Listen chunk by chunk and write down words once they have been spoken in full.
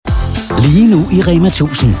Lige nu i Rema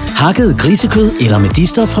 1000. Hakket grisekød eller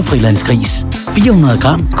medister fra Frilandsgris. 400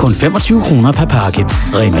 gram, kun 25 kroner per pakke.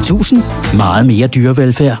 Rema 1000. Meget mere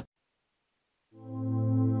dyrevelfærd.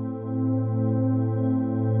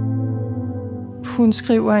 Hun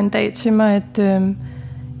skriver en dag til mig, at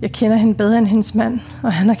jeg kender hende bedre end hendes mand,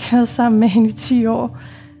 og han har kendt sammen med hende i 10 år.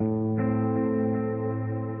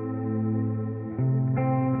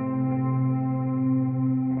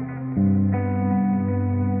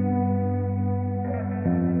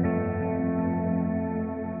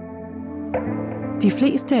 De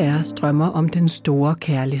fleste af os drømmer om den store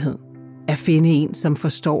kærlighed. At finde en, som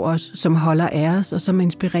forstår os, som holder af os og som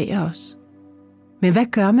inspirerer os. Men hvad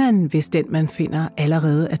gør man, hvis den, man finder,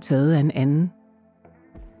 allerede er taget af en anden?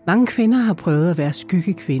 Mange kvinder har prøvet at være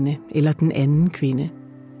skyggekvinde eller den anden kvinde.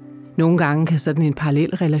 Nogle gange kan sådan en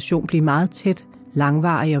parallel relation blive meget tæt,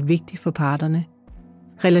 langvarig og vigtig for parterne.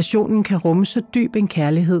 Relationen kan rumme så dyb en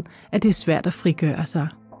kærlighed, at det er svært at frigøre sig.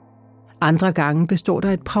 Andre gange består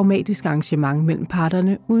der et pragmatisk arrangement mellem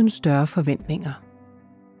parterne uden større forventninger.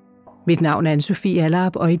 Mit navn er Anne-Sophie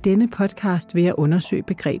Allerup, og i denne podcast vil jeg undersøge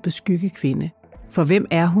begrebet skyggekvinde. For hvem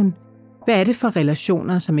er hun? Hvad er det for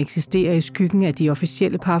relationer, som eksisterer i skyggen af de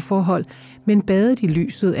officielle parforhold, men badet i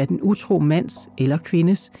lyset af den utro mands eller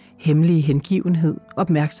kvindes hemmelige hengivenhed,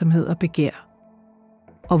 opmærksomhed og begær?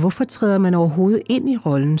 Og hvorfor træder man overhovedet ind i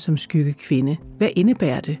rollen som skyggekvinde? Hvad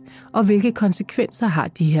indebærer det? Og hvilke konsekvenser har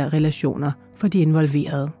de her relationer for de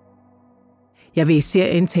involverede? Jeg vil i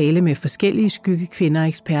serien tale med forskellige skyggekvinder og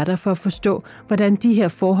eksperter for at forstå, hvordan de her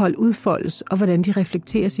forhold udfoldes, og hvordan de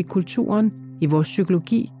reflekteres i kulturen, i vores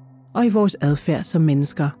psykologi og i vores adfærd som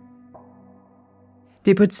mennesker.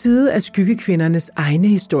 Det er på tide, at skyggekvindernes egne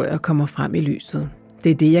historier kommer frem i lyset. Det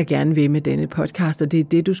er det, jeg gerne vil med denne podcast, og det er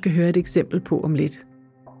det, du skal høre et eksempel på om lidt.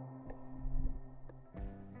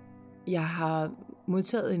 Jeg har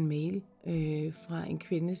modtaget en mail fra en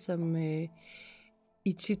kvinde, som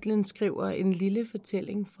i titlen skriver en lille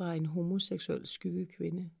fortælling fra en homoseksuel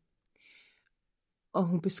skyggekvinde. Og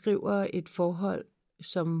hun beskriver et forhold,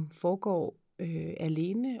 som foregår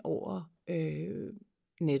alene over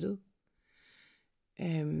nettet.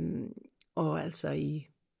 Og altså i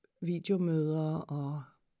videomøder og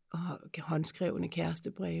håndskrevne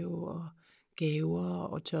kærestebreve og gaver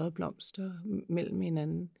og tørrede blomster mellem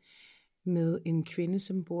hinanden med en kvinde,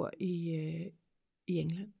 som bor i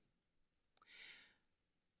England.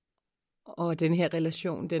 Og den her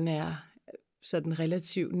relation, den er sådan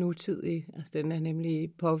relativt nutidig. Altså den er nemlig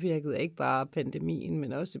påvirket af ikke bare pandemien,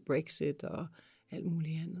 men også Brexit og alt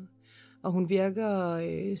muligt andet. Og hun virker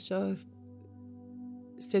så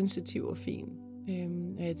sensitiv og fin.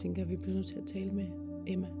 Og jeg tænker, at vi bliver nødt til at tale med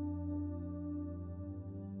Emma.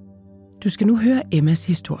 Du skal nu høre Emmas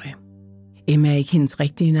historie. Emma er ikke hendes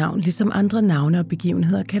rigtige navn, ligesom andre navne og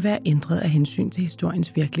begivenheder kan være ændret af hensyn til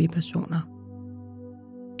historiens virkelige personer.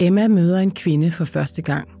 Emma møder en kvinde for første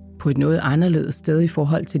gang på et noget anderledes sted i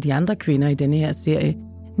forhold til de andre kvinder i denne her serie,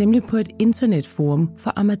 nemlig på et internetforum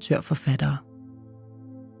for amatørforfattere.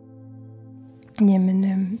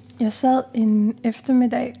 Jamen, jeg sad en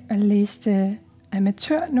eftermiddag og læste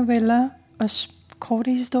amatørnoveller og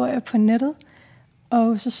korte historier på nettet,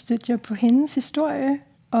 og så stødte jeg på hendes historie,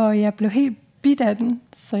 og jeg blev helt bidt af den,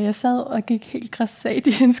 så jeg sad og gik helt grassat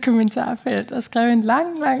i hendes kommentarfelt og skrev en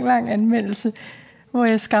lang anmeldelse, hvor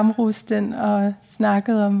jeg skamroste den og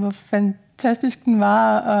snakkede om, hvor fantastisk den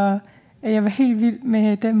var, og at jeg var helt vild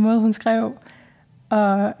med den måde, hun skrev,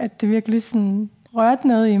 og at det virkelig sådan rørte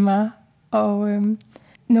noget i mig. Og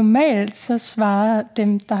normalt så svarer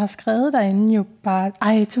dem, der har skrevet derinde, jo bare,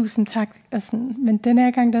 ej, tusind tak. Og sådan. Men den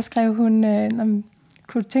her gang, der skrev hun,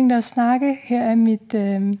 kunne du tænke dig at snakke? Her er mit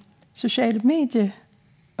sociale medie.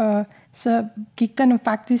 Og så gik der nu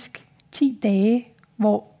faktisk 10 dage,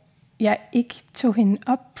 hvor jeg ikke tog hende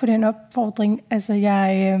op på den opfordring. Altså,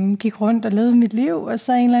 jeg gik rundt og levede mit liv, og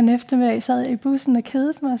så en eller anden eftermiddag sad jeg i bussen og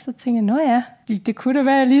kedede mig, og så tænkte jeg, nå ja, det kunne da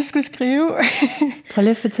være, at jeg lige skulle skrive. Prøv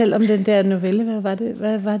lige at fortælle om den der novelle.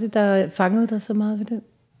 Hvad var det, der fangede dig så meget ved den?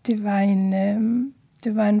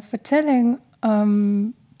 Det var en fortælling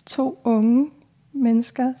om 2 unge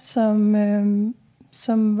mennesker,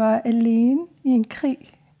 som var alene i en krig,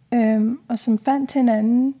 og som fandt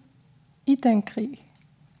hinanden i den krig.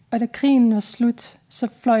 Og da krigen var slut, så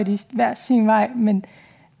fløj de hver sin vej,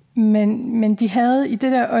 men de havde i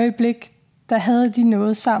det der øjeblik, der havde de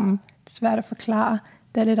noget sammen. Det er svært at forklare,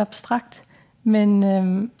 det er lidt abstrakt, men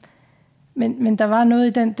der var noget i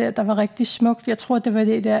den der var rigtig smukt. Jeg tror, det var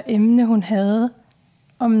det der emne, hun havde,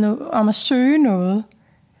 om at søge noget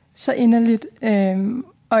så inderligt,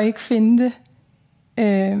 og ikke finde det,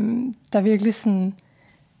 der virkelig sådan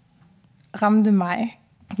ramte mig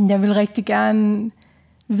jeg ville rigtig gerne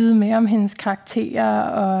vide mere om hendes karakterer,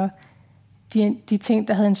 og de ting,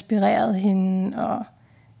 der havde inspireret hende, og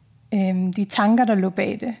de tanker, der lå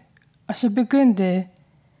bag det. Og så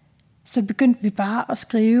begyndte vi bare at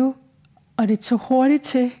skrive, og det tog hurtigt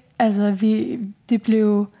til. Altså, det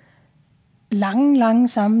blev lange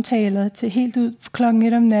samtaler til helt ud klokken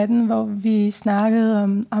 1 om natten, hvor vi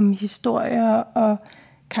snakkede om historier og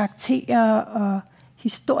karakterer og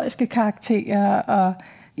historiske karakterer, og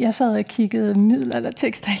jeg sad og kiggede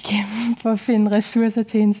middelaldertekster igennem for at finde ressourcer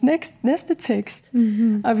til hendes næste tekst.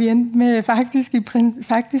 Mm-hmm. Og vi endte med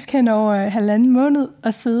faktisk hen over 1,5 måned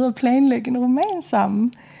at sidde og planlægge en roman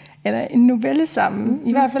sammen, eller en novelle sammen, mm-hmm.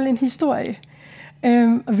 i hvert fald en historie.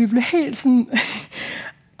 Og vi blev helt sådan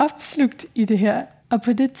opslugt i det her. Og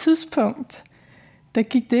på det tidspunkt, der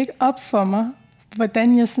gik det ikke op for mig,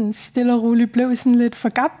 hvordan jeg sådan stille og roligt blev sådan lidt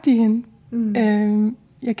forgabt i hende. Mm.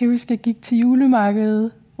 Jeg kan huske, at jeg gik til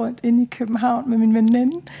julemarkedet rundt inde i København med min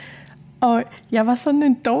veninde. Og jeg var sådan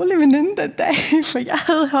en dårlig veninde den dag, for jeg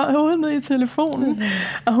havde hovedet ned i telefonen. Mm-hmm.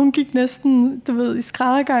 Og hun gik næsten, i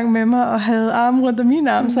skræddergang med mig og havde armen rundt om min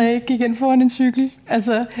arm, så jeg gik ind foran en cykel.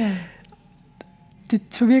 Altså, det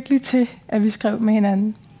tog virkelig til, at vi skrev med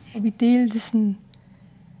hinanden. Og vi delte sådan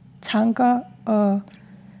tanker og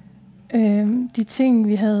de ting,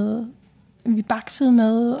 vi baksede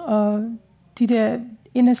med, og de der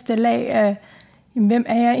inderste lag af, hvem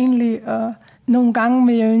er jeg egentlig, og nogle gange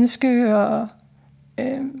vil jeg ønske, og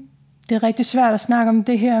det er rigtig svært at snakke om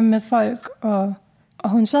det her med folk, og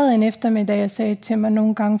hun sad en eftermiddag og sagde til mig,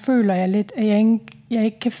 nogle gange føler jeg lidt, at jeg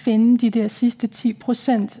ikke kan finde de der sidste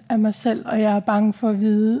 10% af mig selv, og jeg er bange for at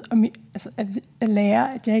vide, at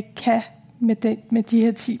lære, at jeg ikke kan med de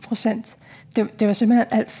her 10%. Det var simpelthen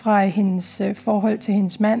alt fra hendes forhold til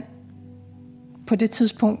hendes mand, på det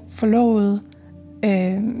tidspunkt forlovet,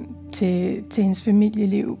 til hendes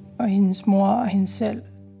familieliv, og hendes mor og hende selv.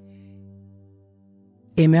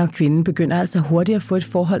 Emma og kvinden begynder altså hurtigt at få et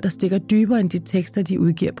forhold, der stikker dybere end de tekster, de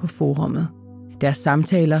udgiver på forummet. Deres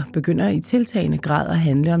samtaler begynder i tiltagende grad at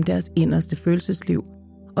handle om deres inderste følelsesliv,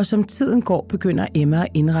 og som tiden går, begynder Emma at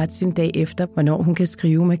indrette sin dag efter, hvornår hun kan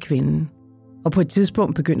skrive med kvinden. Og på et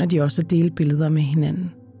tidspunkt begynder de også at dele billeder med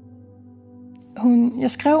hinanden.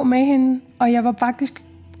 Jeg skrev med hende, og jeg var faktisk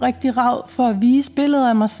rigtig ravd for at vise billeder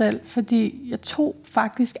af mig selv, fordi jeg tog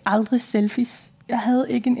faktisk aldrig selfies. Jeg havde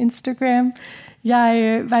ikke en Instagram.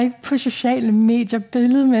 Jeg var ikke på sociale medier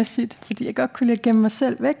billedmæssigt, fordi jeg godt kunne lade gemme mig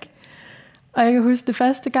selv væk. Og jeg kan huske, det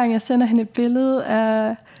første gang, jeg sender hende et billede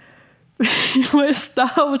af, hvor jeg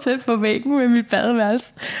står tæt på væggen med mit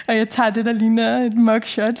badeværelse, og jeg tager det, der ligner et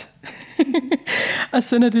mugshot, og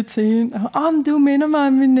sender det til hende. Og du minder mig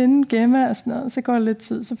om min veninde Gemma, og sådan noget. Så går der lidt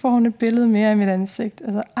tid, så får hun et billede mere af mit ansigt.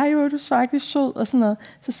 Altså, hvor er du faktisk sød, og sådan noget.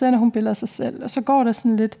 Så sender hun billeder af sig selv, og så går der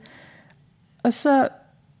sådan lidt. Og så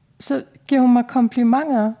giver hun mig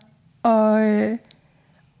komplimenter,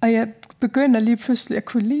 og jeg begynder lige pludselig at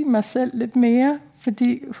kunne lide mig selv lidt mere,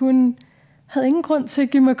 fordi hun havde ingen grund til at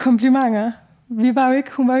give mig komplimenter.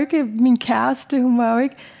 Hun var jo ikke min kæreste,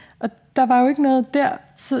 og der var jo ikke noget der.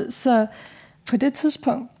 Så på det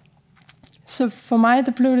tidspunkt, så for mig,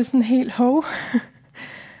 der blev det sådan helt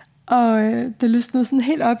og det lysnede sådan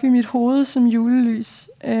helt op i mit hoved som julelys.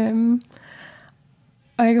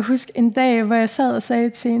 Og jeg kan huske en dag, hvor jeg sad og sagde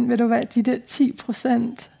til hende, ved du hvad, de der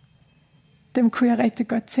 10%, dem kunne jeg rigtig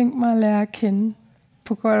godt tænke mig at lære at kende.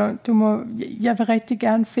 På godt og jeg vil rigtig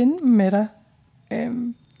gerne finde dem med dig.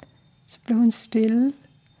 Så blev hun stille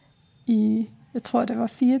i, jeg tror det var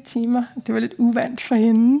 4 timer. Det var lidt uvant for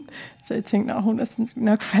hende, så jeg tænkte, hun er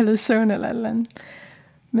nok faldet i søvn eller et eller andet.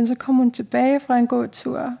 Men så kom hun tilbage fra en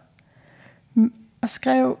gåtur og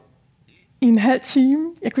skrev i en halv time.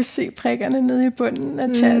 Jeg kunne se prikkerne nede i bunden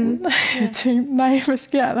af chatten. Jeg tænkte, nej, hvad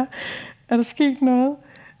sker der? Er der sket noget?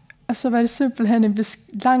 Og så var det simpelthen en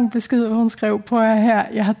lang besked, hvor hun skrev, på her,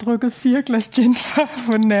 jeg har drukket 4 glas gin for at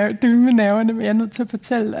få døl med nerverne, men jeg er nødt til at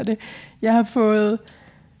fortælle dig det. Jeg har fået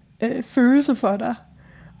følelser for dig,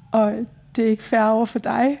 og det er ikke fair over for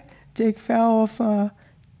dig, det er ikke fair over for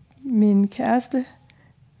min kæreste.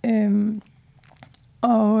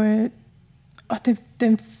 Og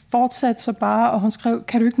den fortsatte så bare, og hun skrev,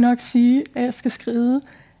 kan du ikke nok sige, at jeg skal skride,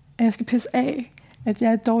 at jeg skal pisse af, at jeg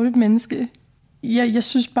er et dårligt menneske. Jeg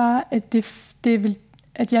synes bare, at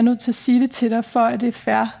at jeg er nødt til at sige det til dig, for at det er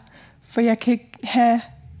fair. For jeg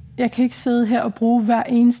kan ikke sidde her og bruge hver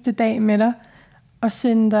eneste dag med dig, og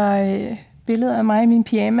sende dig billeder af mig i min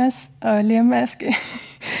pyjamas og lermaske,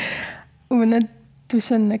 uden at du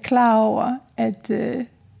sådan er klar over, at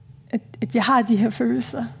jeg har de her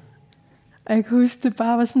følelser. Og jeg kan huske, det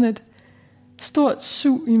bare var sådan stort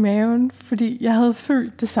sug i maven, fordi jeg havde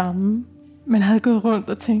følt det samme, men havde gået rundt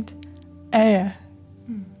og tænkt, ja,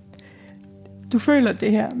 du føler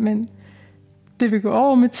det her, men det vil gå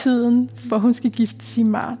over med tiden, for hun skal giftes i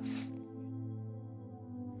marts.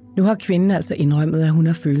 Nu har kvinden altså indrømmet, at hun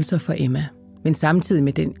har følelser for Emma. Men samtidig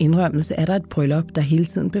med den indrømmelse er der et bryllup, der hele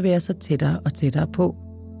tiden bevæger sig tættere og tættere på.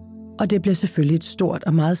 Og det bliver selvfølgelig et stort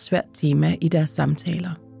og meget svært tema i deres samtaler.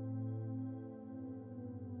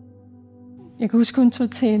 Jeg kan huske, hun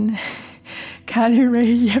tog til en Carly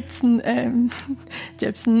Rae Jepsen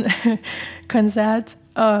koncert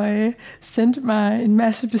og sendte mig en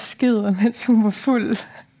masse beskeder, mens hun var fuld.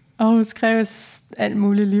 Og hun skrev alt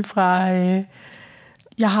muligt lige fra,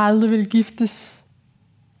 jeg har aldrig ville giftes.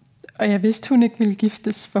 Og jeg vidste, hun ikke ville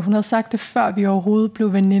giftes, for hun havde sagt det, før vi overhovedet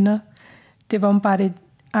blev veninder. Det var bare et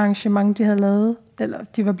arrangement, de havde lavet, eller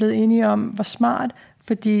de var blevet enige om, var smart,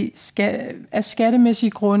 fordi af skattemæssige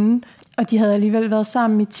grunde, og de havde alligevel været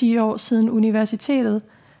sammen i 10 år siden universitetet,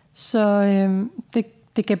 så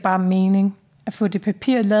det gav bare mening at få det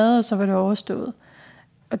papir lavet, og så var det overstået.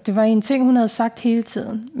 Og det var en ting, hun havde sagt hele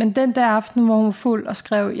tiden. Men den der aften, hvor hun var fuld og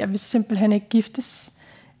skrev, jeg vil simpelthen ikke giftes.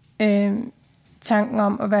 Tanken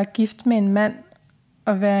om at være gift med en mand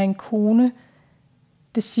og være en kone,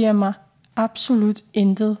 det siger mig absolut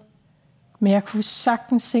intet. Men jeg kunne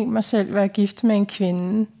sagtens se mig selv være gift med en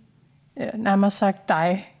kvinde. Nærmere sagt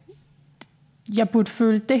dig. Jeg burde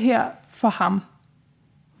føle det her for ham.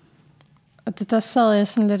 Og der sad jeg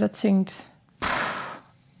sådan lidt og tænkte,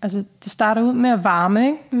 altså det starter ud med at varme,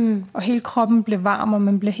 ikke? Mm. Og hele kroppen blev varm, og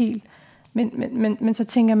man blev helt... Men så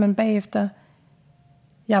tænker man bagefter,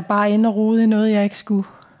 jeg er bare inde og rode i noget, jeg ikke skulle.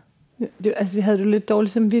 Altså, vi havde du lidt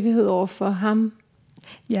dårlig samvittighed over for ham?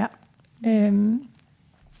 Ja.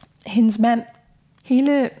 Hendes mand,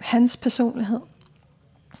 hele hans personlighed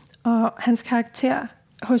og hans karakter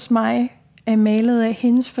hos mig er malet af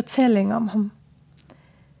hendes fortælling om ham.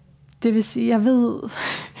 Det vil sige,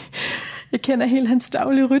 jeg kender hele hans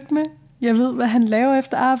daglige rytme. Jeg ved, hvad han laver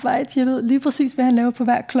efter arbejde. Jeg ved lige præcis, hvad han laver på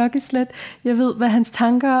hver klokkeslæt. Jeg ved, hvad hans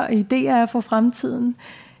tanker og idéer er for fremtiden.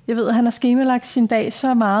 Jeg ved, at han har skemalagt sin dag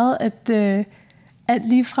så meget, at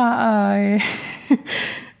lige fra at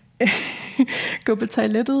gå på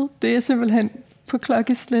toilettet, det er simpelthen på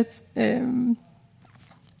klokkeslæt.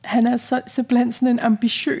 Han er simpelthen sådan en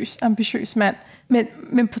ambitiøs mand.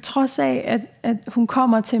 Men på trods af, at hun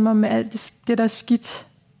kommer til mig med alt det der er skidt,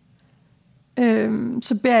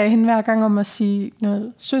 så beder jeg hende hver gang om at sige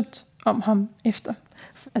noget sødt om ham efter.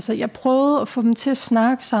 Altså, jeg prøvede at få dem til at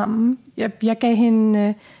snakke sammen. Jeg gav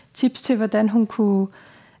hende tips til, hvordan hun kunne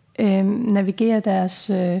navigere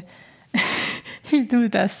deres helt ud i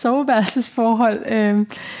deres soveværelsesforhold.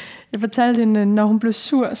 Jeg fortalte hende, når hun blev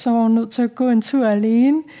sur, så var hun nødt til at gå en tur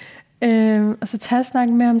alene. Og så tage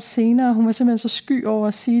snakken med ham senere. Hun var simpelthen så sky over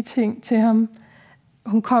at sige ting til ham.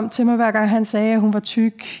 Hun kom til mig hver gang han sagde, at hun var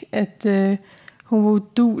tyk, at hun var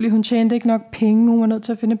uduelig, hun tjente ikke nok penge, hun var nødt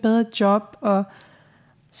til at finde et bedre job. Og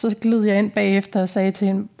så gled jeg ind bagefter og sagde til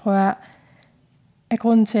hende, prøv at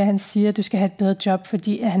grunden til, at han siger, at du skal have et bedre job,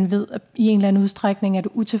 fordi at han ved, at i en eller anden udstrækning er du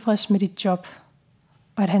utilfreds med dit job.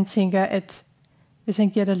 Og at han tænker, at hvis han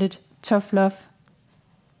giver dig lidt tough love,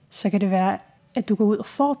 så kan det være, at du går ud og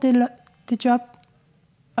får det job,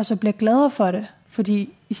 og så bliver gladere for det.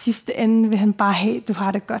 Fordi i sidste ende vil han bare have, at du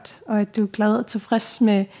har det godt, og at du er glad og tilfreds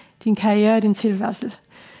med din karriere og din tilværsel.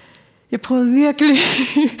 Jeg prøvede virkelig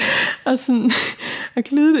at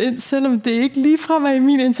glide det ind, selvom det ikke ligefrem er i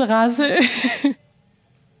min interesse.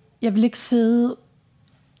 Jeg vil ikke sidde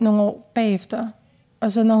nogle år bagefter,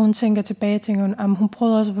 og så når hun tænker tilbage, tænker hun, at hun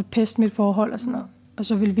prøvede også at forpeste mit forhold og sådan noget. Og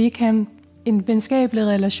så ville vi ikke have en venskabelig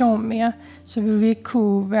relation mere, så ville vi ikke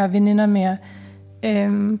kunne være veninder mere.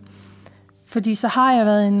 Fordi så har jeg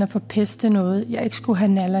været inde og forpeste noget, jeg ikke skulle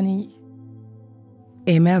have nallerne i.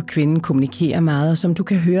 Emma og kvinden kommunikerer meget, og som du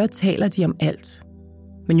kan høre, taler de om alt.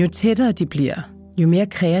 Men jo tættere de bliver, jo mere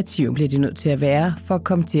kreative bliver de nødt til at være, for at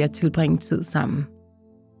komme til at tilbringe tid sammen.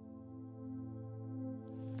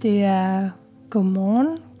 Det er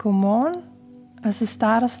godmorgen, og så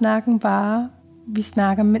starter snakken bare, vi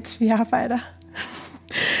snakker, mens vi arbejder.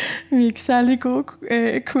 Vi er ikke særlig gode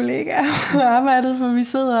kollegaer på arbejdet, for vi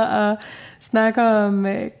sidder og snakker om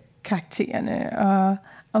karaktererne, og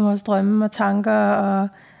om vores drømme og tanker, og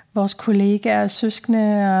vores kollegaer og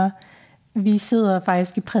søskende, og vi sidder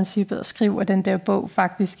faktisk i princippet og skriver den der bog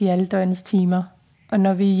faktisk i alle døgnets timer. Og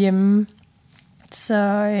når vi er hjemme,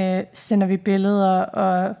 så sender vi billeder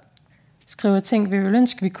og skriver ting, vi ville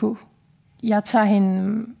ønske, vi kunne. Jeg tager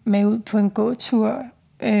hende med ud på en gåtur,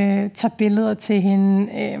 tager billeder til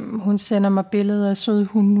hende. Hun sender mig billeder af søde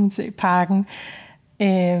hunde, hun ser i parken.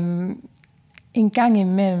 en gang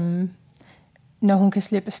imellem, når hun kan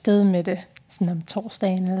slippe afsted med det, sådan om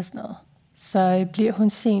torsdagen eller sådan noget, så bliver hun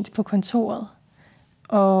sent på kontoret.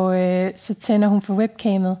 Og så tænder hun for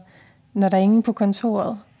webcamet, når der er ingen på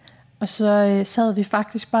kontoret. Og så sad vi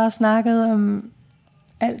faktisk bare og snakkede om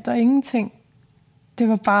alt og ingenting. Det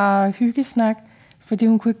var bare hyggesnak, fordi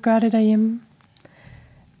hun kunne ikke gøre det derhjemme.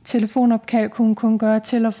 Telefonopkald kunne hun kun gøre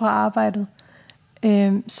til og fra arbejdet.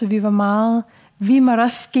 Så vi måtte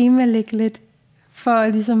også skemalægge lidt, for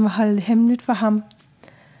ligesom at holde det hemmeligt for ham.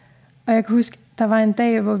 Og jeg kan huske, der var en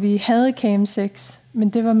dag, hvor vi havde cam-sex, men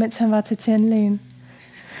det var, mens han var til tandlægen.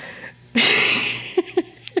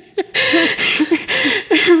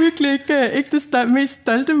 Virkelig ikke det mest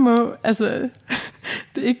stolte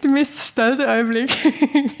det er ikke det mest stolte øjeblik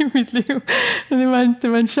i mit liv.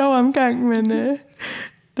 Det var en sjov omgang, men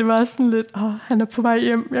det var sådan lidt, han er på vej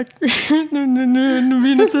hjem. Nu er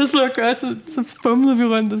vi nødt til at slå og gøre, så fumlede vi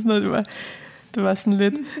rundt og sådan noget. Det var sådan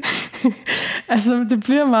lidt, det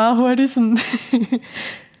bliver meget hurtigt sådan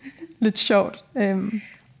lidt sjovt.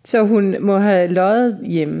 Så hun må have løjet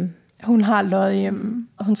hjemme? Hun har løjet hjemme,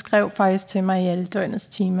 og hun skrev faktisk til mig i alle døgnets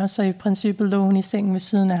timer, så i princippet lå hun i sengen ved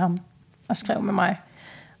siden af ham og skrev med mig.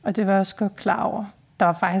 Og det var jeg også godt klar over. Der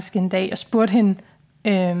var faktisk en dag, jeg spurgte hende,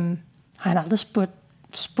 har han aldrig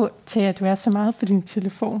spurgt til, at du er så meget på din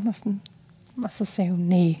telefon? Og, sådan. Og så sagde hun,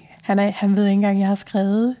 nej, han ved ikke engang, jeg har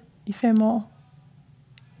skrevet i 5 år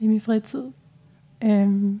i min fritid.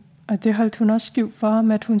 Og det holdt hun også skjult for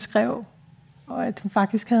ham, at hun skrev, og at hun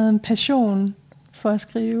faktisk havde en passion for at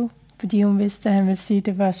skrive, fordi hun vidste, at han ville sige, at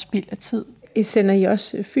det var spild af tid. Sender I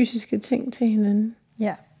også fysiske ting til hinanden?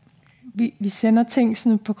 Ja. Vi sender ting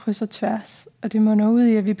sådan på kryds og tværs, og det munder ud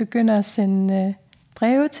i, at vi begynder at sende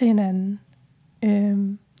breve til hinanden.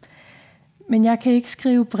 Men jeg kan ikke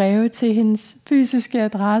skrive breve til hendes fysiske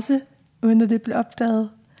adresse, uden at det bliver opdaget.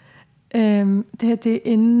 Det er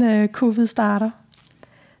inden covid starter.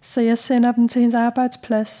 Så jeg sender dem til hendes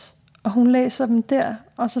arbejdsplads, og hun læser dem der,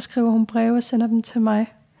 og så skriver hun breve og sender dem til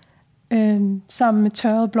mig, sammen med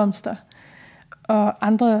tørrede blomster og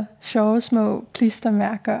andre sjove små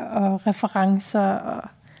klistermærker og referencer. Og,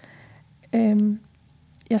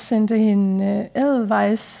 jeg sendte hende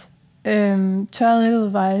edelweiss, tørret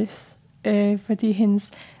edelweiss, fordi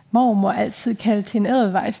hendes mormor altid kaldte hende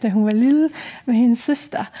edelweiss, da hun var lille, med hendes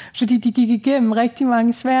søster, fordi de gik igennem rigtig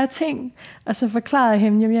mange svære ting. Og så forklarede jeg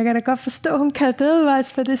hende, jamen jeg kan da godt forstå, at hun kaldte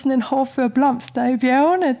edelweiss, for det er sådan en hårdfør blomst, der er i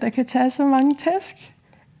bjergene, der kan tage så mange tæsk.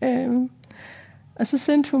 Og så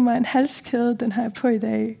sendte hun mig en halskæde, den har jeg på i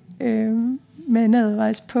dag, med en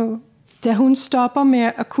edelweiss på. Da hun stopper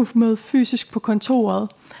med at kunne møde fysisk på kontoret,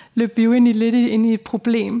 løb vi jo lidt ind i et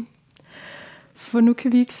problem. For nu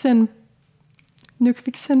kan vi ikke sende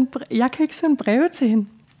jeg kan ikke sende breve til hende.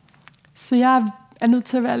 Så jeg er nødt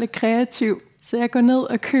til at være lidt kreativ. Så jeg går ned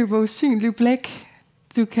og køber usynlig blæk.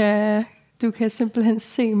 Du kan simpelthen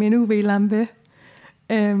se med en UV-lampe.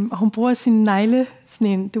 Og hun bruger sin negle, sådan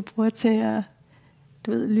en, du bruger til at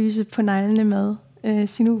lyse på neglene med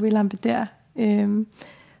sin UV-lampe der,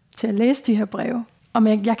 til at læse de her breve.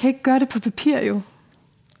 Og jeg kan ikke gøre det på papir jo.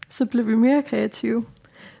 Så bliver vi mere kreative.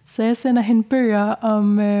 Så jeg sender hende bøger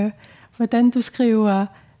om, hvordan du skriver,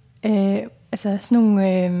 sådan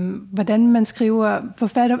nogle, hvordan man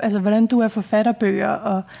skriver hvordan du er forfatterbøger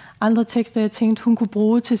og andre tekster, jeg tænkte, hun kunne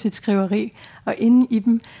bruge til sit skriveri. Og inde i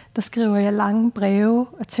dem, der skriver jeg lange breve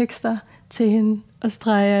og tekster til hende, og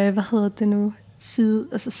streger,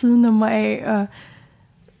 sidenummer af, og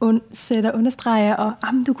understreger, og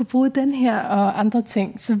du kunne bruge den her, og andre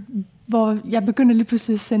ting. Så hvor jeg begynder lige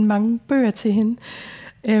pludselig at sende mange bøger til hende.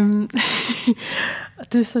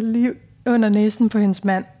 Og det er så lige under næsen på hendes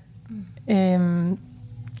mand,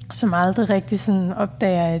 som aldrig rigtig sådan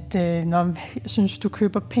opdager, at jeg synes, du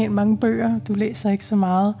køber pænt mange bøger, du læser ikke så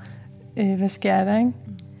meget. Hvad sker der, ikke?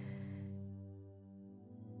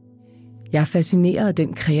 Jeg er fascineret af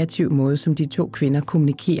den kreative måde, som de 2 kvinder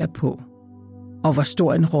kommunikerer på, og hvor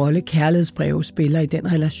stor en rolle kærlighedsbreve spiller i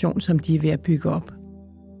den relation, som de er ved at bygge op.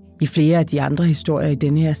 I flere af de andre historier i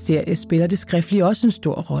denne her serie spiller det skriftlige også en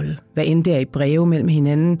stor rolle, hvad end det er i breve mellem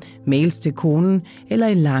hinanden, mails til konen eller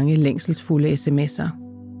i lange, længselsfulde sms'er.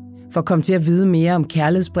 For at komme til at vide mere om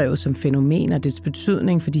kærlighedsbrevet som fænomen og dets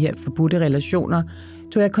betydning for de her forbudte relationer,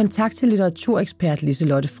 tog jeg kontakt til litteraturekspert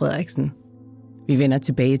Liselotte Frederiksen. Vi vender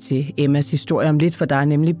tilbage til Emmas historie om lidt, for der er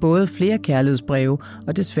nemlig både flere kærlighedsbreve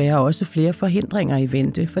og desværre også flere forhindringer i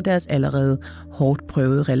vente for deres allerede hårdt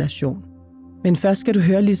prøvede relation. Men først skal du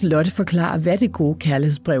høre Liselotte forklare, hvad det gode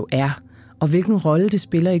kærlighedsbrev er, og hvilken rolle det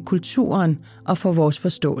spiller i kulturen og for vores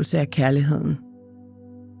forståelse af kærligheden.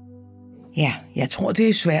 Ja, jeg tror, det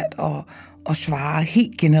er svært at svare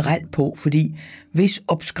helt generelt på, fordi hvis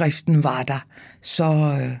opskriften var der,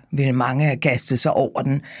 så ville mange have kastet sig over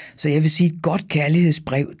den. Så jeg vil sige, et godt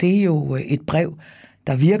kærlighedsbrev, det er jo et brev,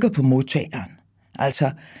 der virker på modtageren.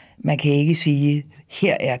 Altså, man kan ikke sige,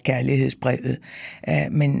 her er kærlighedsbrevet,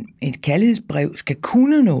 men et kærlighedsbrev skal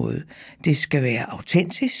kunne noget. Det skal være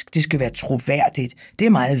autentisk, det skal være troværdigt. Det er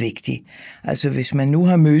meget vigtigt. Altså, hvis man nu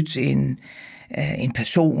har mødt en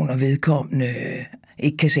person og vedkommende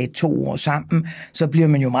ikke kan sætte 2 ord sammen, så bliver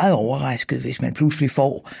man jo meget overrasket, hvis man pludselig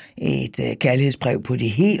får et kærlighedsbrev på de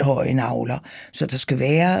helt høje nagler. Så der skal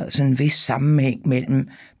være sådan en vis sammenhæng mellem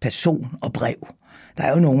person og brev. Der er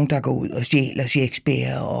jo nogen, der går ud og stjæler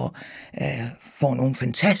Shakespeare og får nogle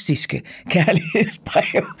fantastiske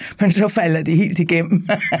kærlighedsbrev, men så falder det helt igennem,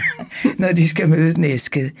 når de skal møde den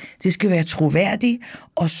elskede. Det skal være troværdigt,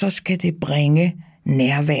 og så skal det bringe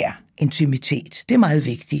nærvær, intimitet. Det er meget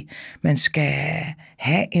vigtigt. Man skal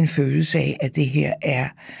have en følelse af, at det her er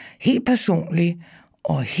helt personligt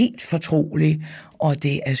og helt fortroligt, og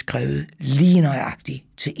det er skrevet lige nøjagtigt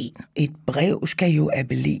til en. Et brev skal jo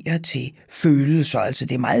appellere til følelser, altså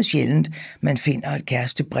det er meget sjældent, man finder et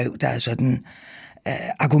kærestebrev, der er sådan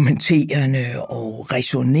argumenterende og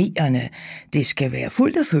resonerende. Det skal være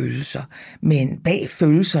fuldt af følelser, men bag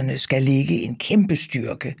følelserne skal ligge en kæmpe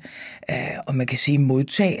styrke. Og man kan sige, at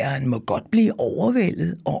modtageren må godt blive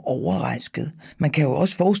overvældet og overrasket. Man kan jo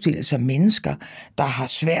også forestille sig mennesker, der har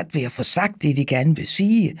svært ved at få sagt det, de gerne vil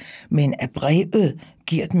sige, men at brevet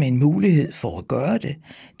giver dem en mulighed for at gøre det.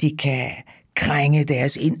 De kan krænge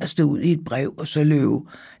deres inderste ud i et brev, og så løbe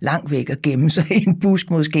langt væk og gemme sig i en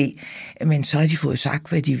busk måske. Men så har de fået sagt,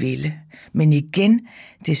 hvad de ville. Men igen,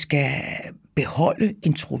 det skal beholde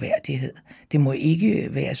en troværdighed. Det må ikke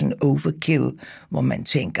være sådan overkill, hvor man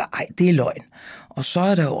tænker, ej, det er løgn. Og så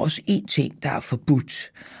er der jo også en ting, der er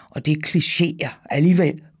forbudt, og det er klichéer.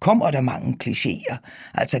 Alligevel kommer der mange klichéer.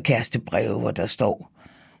 Altså kærestebreve, hvor der står,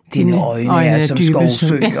 dine øjne er som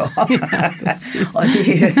skovsøer. Og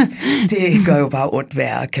det gør jo bare ondt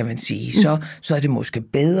værre, kan man sige. Så er det måske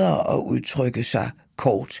bedre at udtrykke sig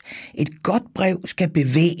kort. Et godt brev skal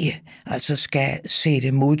bevæge, altså skal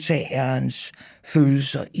sætte modtagerens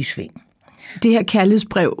følelser i sving. Det her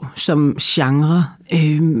kærlighedsbrev som genre,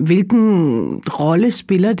 hvilken rolle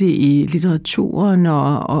spiller det i litteraturen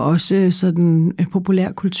og også sådan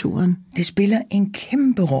populærkulturen? Det spiller en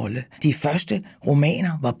kæmpe rolle. De første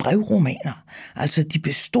romaner var brevromaner. Altså de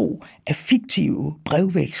bestod af fiktive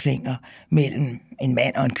brevvekslinger mellem en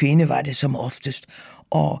mand og en kvinde, var det som oftest.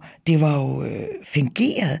 Og det var jo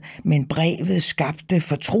fingeret, men brevet skabte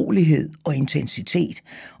fortrolighed og intensitet.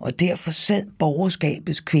 Og derfor sad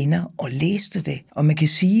borgerskabets kvinder og læste det. Og man kan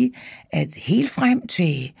sige, at helt frem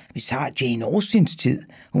til, hvis vi tager Jane Austens tid,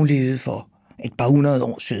 hun levede for et par 100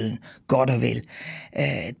 år siden, godt og vel,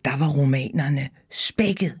 der var romanerne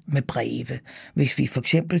spækket med breve. Hvis vi for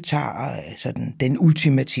eksempel tager sådan den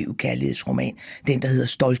ultimative kærlighedsroman, den der hedder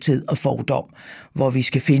Stolthed og fordom, hvor vi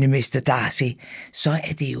skal finde Mr. Darcy, så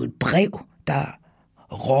er det jo et brev, der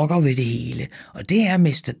rokker ved det hele. Og det er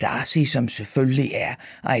Mr. Darcy, som selvfølgelig er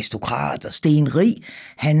aristokrat og stenrig.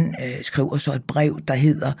 Han skriver så et brev, der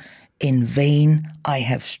hedder In vain I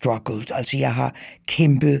have struggled. Altså jeg har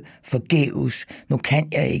kæmpet forgæves. Nu kan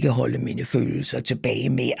jeg ikke holde mine følelser tilbage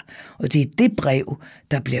mere. Og det er det brev,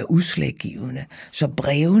 der bliver udslaggivende. Så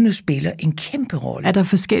brevene spiller en kæmpe rolle. Er der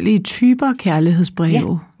forskellige typer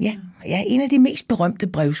kærlighedsbreve? Ja. En af de mest berømte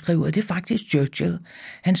brevskrivere, det er faktisk Churchill.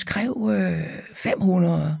 Han skrev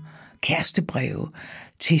 500 kærestebreve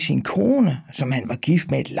til sin kone, som han var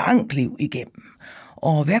gift med et langt liv igennem.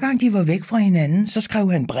 Og hver gang de var væk fra hinanden, så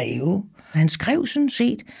skrev han breve. Han skrev sådan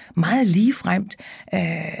set meget ligefremt,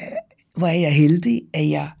 hvor er jeg heldig, at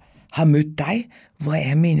jeg har mødt dig, hvor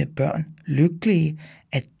er mine børn lykkelige,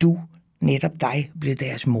 at du, netop dig, blev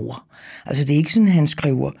deres mor. Altså det er ikke sådan, at han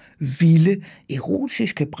skriver vilde,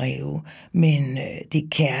 erotiske breve, men det er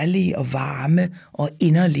kærlige og varme og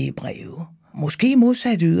inderlige breve. Måske i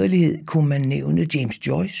modsat yderlighed kunne man nævne James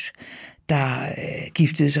Joyce, der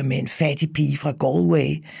giftede sig med en fattig pige fra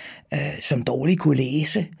Galway, som dårligt kunne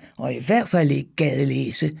læse, og i hvert fald ikke gad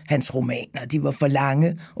læse hans romaner. De var for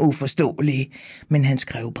lange og uforståelige, men han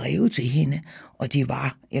skrev breve til hende, og de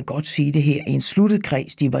var, jeg kan godt sige det her, i en sluttet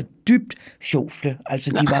kreds, de var dybt sjofle.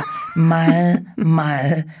 Altså de var meget,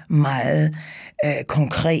 meget, meget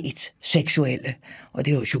konkret seksuelle, og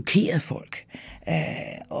det var chokeret folk.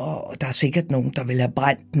 Og der er sikkert nogen, der vil have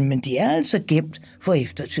brændt dem, men de er altså gemt for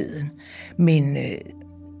eftertiden. Men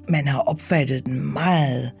man har opfattet den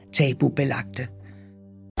meget tabubelagte.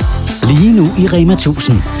 Lige nu i Rema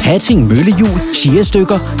 1000. Hatting møllehjul,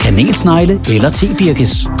 chiastykker, kanelsnegle eller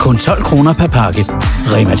tebirkes. Kun 12 kroner per pakke.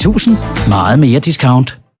 Rema 1000. Meget mere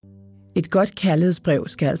discount. Et godt kærlighedsbrev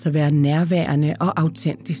skal altså være nærværende og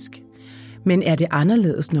autentisk. Men er det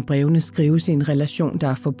anderledes, når brevene skrives i en relation, der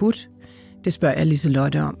er forbudt? Det spørger jeg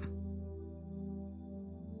Liselotte om.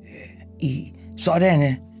 I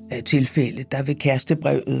sådanne tilfælde, der vil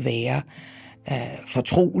kærestebrevet være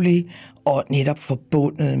fortrolig og netop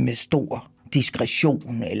forbundet med stor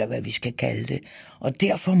diskretion, eller hvad vi skal kalde det, og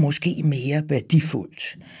derfor måske mere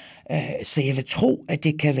værdifuldt. Så jeg vil tro, at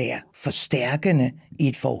det kan være forstærkende i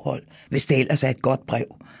et forhold, hvis det ellers er et godt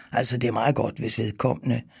brev. Altså det er meget godt, hvis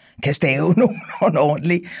vedkommende kan stave nogenlunde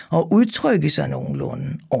ordentligt og udtrykke sig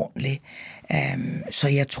nogenlunde ordentligt. Så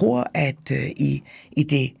jeg tror, at i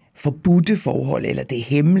det forbudte forhold, eller det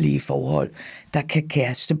hemmelige forhold, der kan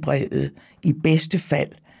kærestebrevet i bedste fald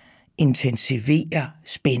intensivere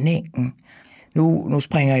spændingen. Nu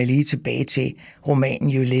springer jeg lige tilbage til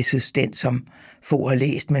romanen Ulysses, den som få har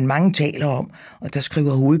læst, men mange taler om, og der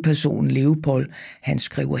skriver hovedpersonen Leopold, han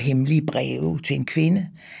skriver hemmelige breve til en kvinde.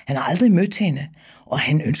 Han har aldrig mødt hende, og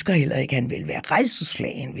han ønsker heller ikke, at han vil være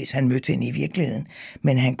rejseslagen, hvis han mødte hende i virkeligheden.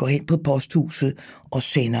 Men han går hen på posthuset og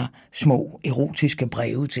sender små erotiske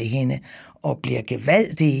breve til hende, og bliver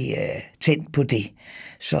gevaldigt tændt på det.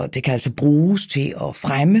 Så det kan altså bruges til at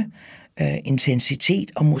fremme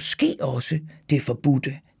intensitet, og måske også det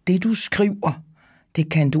forbudte. Det du skriver, det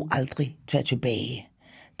kan du aldrig tage tilbage.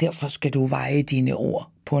 Derfor skal du veje dine ord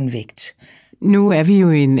på en vægt. Nu er vi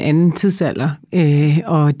jo i en anden tidsalder,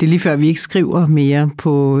 og det er lige før, vi ikke skriver mere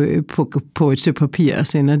på et stykke papir og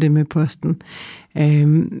sender det med posten.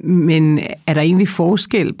 Men er der egentlig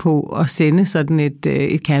forskel på at sende sådan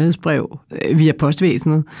et kærlighedsbrev via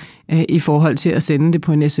postvæsenet i forhold til at sende det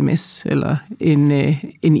på en sms eller en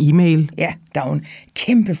e-mail? Ja, der er jo en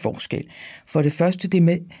kæmpe forskel. For det første det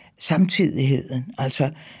med samtidigheden, altså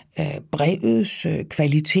brevets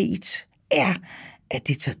kvalitet er, at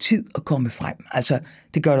det tager tid at komme frem. Altså,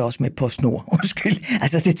 det gør det også med PostNord. Undskyld.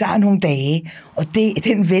 Altså, det tager nogle dage, og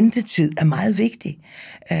den ventetid er meget vigtig.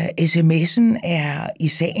 SMS'en er i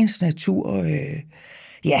sagens natur,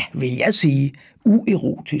 vil jeg sige,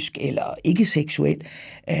 uerotisk eller ikke seksuel.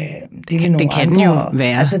 Det kan den jo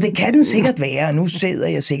være. Altså, det kan den sikkert være. Nu sidder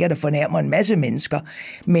jeg sikkert og fornærmer en masse mennesker,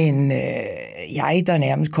 men jeg, der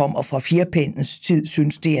nærmest kommer fra firpendens tid,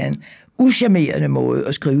 synes, det er en uschammerende måde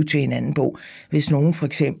at skrive til hinanden på. Hvis nogen for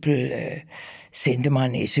eksempel sendte mig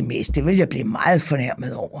en sms, det vil jeg blive meget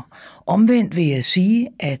fornærmet over. Omvendt vil jeg sige,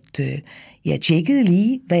 at jeg tjekkede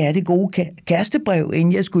lige, hvad er det gode kærestebrev,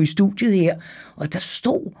 inden jeg skulle i studiet her, og der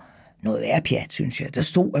stod noget af pjat, synes jeg. Der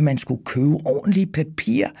stod, at man skulle købe ordentligt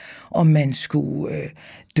papir, og man skulle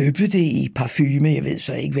døbe det i parfume. Jeg ved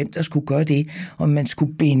så ikke, hvem der skulle gøre det. Og man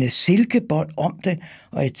skulle binde silkebånd om det.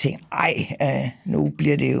 Og jeg tænkte, nu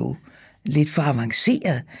bliver det jo lidt for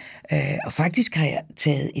avanceret. Og faktisk har jeg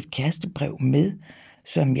taget et kærestebrev med,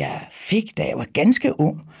 som jeg fik, da jeg var ganske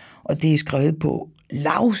ung. Og det er skrevet på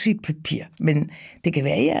lavsigt papir, men det kan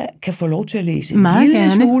være, at jeg kan få lov til at læse en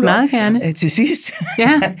lille smule meget gerne. Til sidst.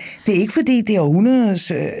 Ja. Det er ikke, fordi det er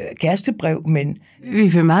århundredes kærestebrev, men... Vi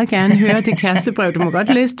vil meget gerne høre det kærestebrev. Du må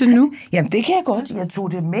godt læse det nu. Jamen, det kan jeg godt. Jeg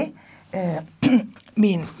tog det med.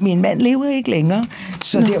 Min mand lever ikke længere,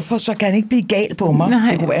 så derfor så kan han ikke blive gal på mig. Nej.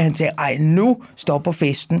 Det kunne være, at han siger, nu stopper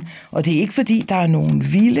festen. Og det er ikke, fordi der er nogle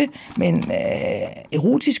vilde, men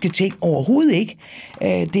erotiske ting overhovedet ikke.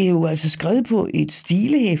 Det er jo altså skrevet på et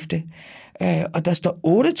stilehæfte, og der står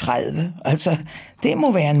 38. Altså, det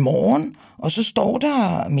må være en morgen, og så står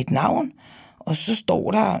der mit navn, og så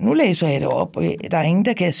står der, nu læser jeg det op, der er ingen,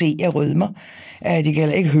 der kan se, jeg rødmer. De kan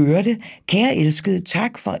heller ikke høre det. Kære elskede,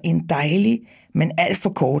 tak for en dejlig, men alt for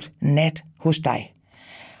kort nat hos dig.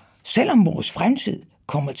 Selvom vores fremtid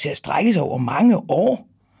kommer til at strække sig over mange år,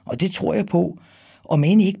 og det tror jeg på, og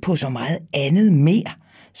men ikke på så meget andet mere,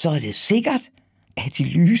 så er det sikkert, at de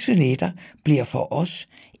lyse nætter bliver for os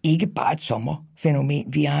ikke bare et sommerfænomen.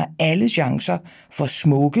 Vi har alle chancer for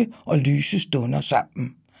smukke og lyse stunder sammen.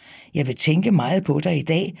 Jeg vil tænke meget på dig i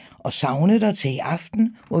dag og savne dig til i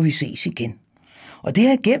aften, hvor vi ses igen. Og det har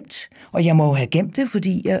jeg gemt, og jeg må jo have gemt det,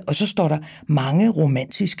 fordi og så står der mange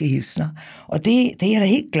romantiske hilsner. Og det er jeg da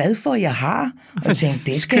helt glad for, at jeg har. Og jeg tænkte,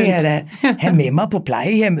 det skal jeg da have med mig på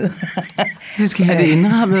plejehjemmet. Du skal have det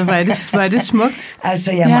indrammet. Hvor er det smukt.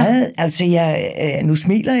 Nu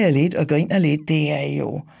smiler jeg lidt og griner lidt. Det er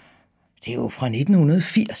jo fra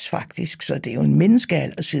 1980 faktisk, så det er jo en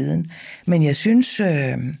menneskealder siden. Men jeg synes,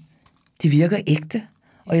 det virker ægte.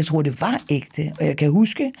 Og jeg tror, det var ægte. Og jeg kan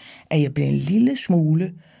huske, at jeg blev en lille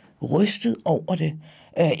smule rystet over det.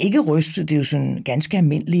 Ikke rystet, det er jo sådan ganske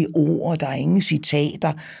almindelige ord, der er ingen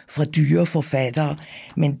citater fra dyre forfattere.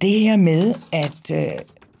 Men det her med, at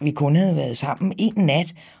vi kun havde været sammen en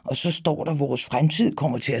nat, og så står der, at vores fremtid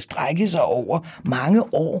kommer til at strække sig over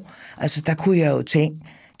mange år. Altså, der kunne jeg jo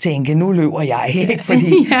tænke, nu løber jeg, ikke? Fordi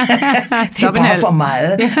det er bare for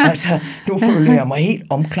meget. Altså, nu føler jeg mig helt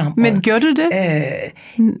omklamret. Men gjorde du det?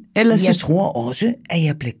 Jeg tror også, at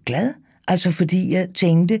jeg blev glad. Altså, fordi jeg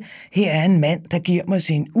tænkte, her er en mand, der giver mig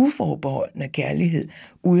sin uforbeholdne kærlighed,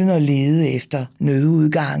 uden at lede efter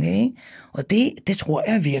nødudgange, ikke? Og det tror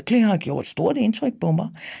jeg virkelig har gjort stort indtryk på mig.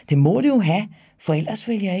 Det må det jo have, for ellers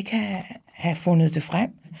ville jeg ikke have fundet det frem.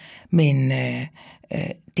 Men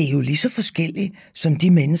det er jo lige så forskelligt, som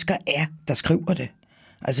de mennesker er, der skriver det.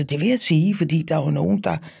 Altså, det vil jeg sige, fordi der er jo nogen,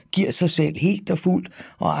 der giver sig selv helt og fuldt,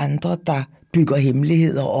 og andre, der bygger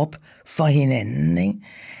hemmeligheder op for hinanden, ikke?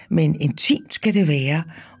 Men intimt skal det være,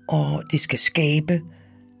 og det skal skabe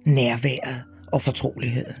nærværet og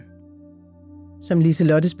fortroligheden. Som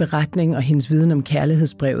Liselottes beretning og hendes viden om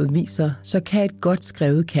kærlighedsbrevet viser, så kan et godt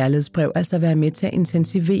skrevet kærlighedsbrev altså være med til at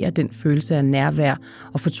intensivere den følelse af nærvær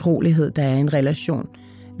og fortrolighed, der er i en relation,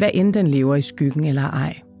 hvad end den lever i skyggen eller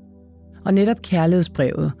ej. Og netop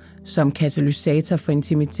kærlighedsbrevet som katalysator for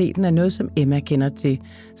intimiteten er noget, som Emma kender til,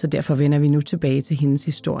 så derfor vender vi nu tilbage til hendes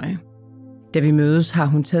historie. Da vi mødes, har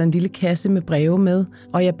hun taget en lille kasse med breve med,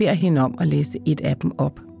 og jeg beder hende om at læse et af dem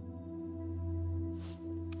op.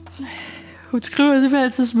 Hun skriver det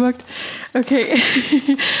altid smukt. Okay.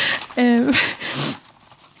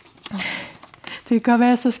 Det kan godt være,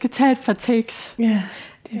 at jeg så skal tage et par takes. Ja,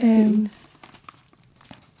 det er fint.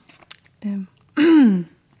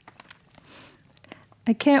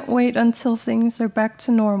 I can't wait until things are back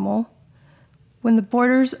to normal. When the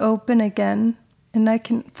borders open again and I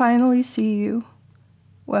can finally see you.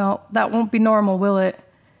 Well, that won't be normal, will it?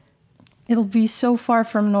 It'll be so far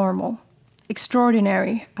from normal.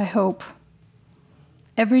 Extraordinary, I hope.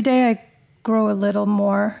 Every day I grow a little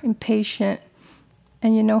more impatient,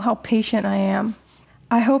 and you know how patient I am.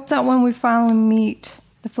 I hope that when we finally meet,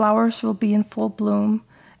 the flowers will be in full bloom,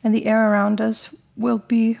 and the air around us will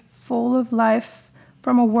be full of life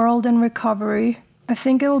from a world in recovery. I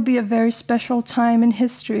think it will be a very special time in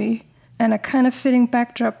history, and a kind of fitting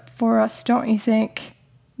backdrop for us, don't you think?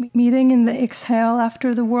 Meeting in the exhale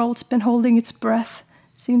after the world's been holding its breath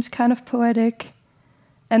seems kind of poetic,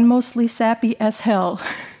 and mostly sappy as hell.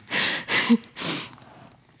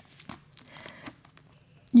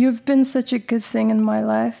 You've been such a good thing in my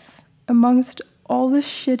life. Amongst all the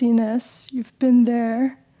shittiness, you've been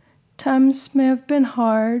there. Times may have been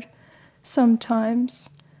hard, sometimes,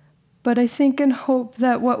 but I think and hope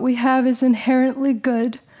that what we have is inherently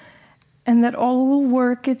good, and that all will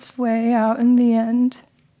work its way out in the end.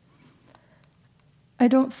 I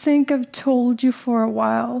don't think I've told you for a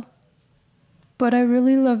while, but I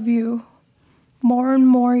really love you, more and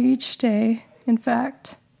more each day, in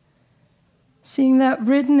fact. Seeing that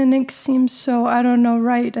written in ink seems so,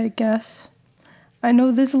 right, I guess. I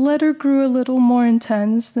know this letter grew a little more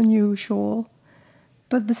intense than usual,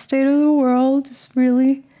 but the state of the world is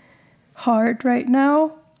really hard right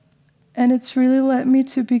now, and it's really led me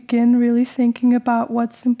to begin really thinking about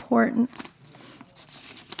what's important.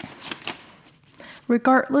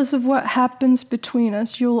 Regardless of what happens between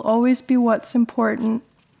us, you'll always be what's important.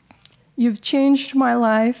 You've changed my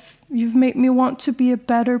life. You've made me want to be a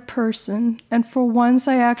better person. And for once,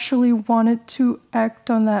 I actually wanted to act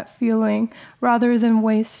on that feeling rather than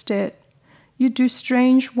waste it. You do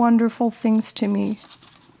strange, wonderful things to me.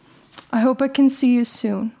 I hope I can see you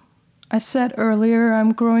soon. I said earlier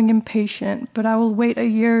I'm growing impatient, but I will wait a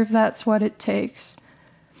year if that's what it takes.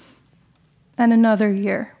 And another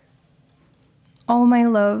year. All my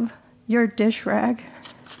love, your dish rag.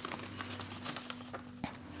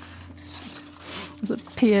 Så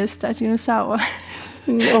PS, der er dinosaurer.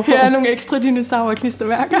 Her er nogle ekstra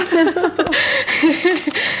dinosaur-klistermærker.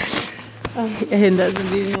 Jeg henter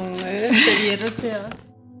altså lige nogle servietter til os.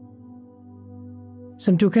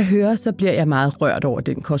 Som du kan høre, så bliver jeg meget rørt over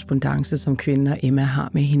den korrespondance, som kvinden og Emma har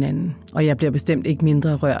med hinanden. Og jeg bliver bestemt ikke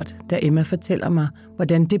mindre rørt, da Emma fortæller mig,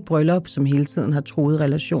 hvordan det bryllup, som hele tiden har truet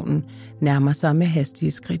relationen, nærmer sig med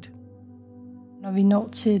hastige skridt. Når vi når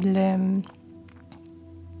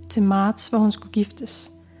til marts, hvor hun skulle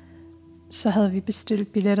giftes, så havde vi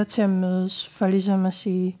bestilt billetter til at mødes, for ligesom at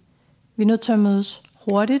sige, vi er nødt til at mødes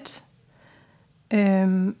hurtigt,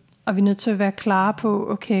 og vi er nødt til at være klare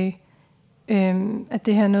på, okay, at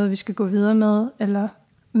det her er noget, vi skal gå videre med.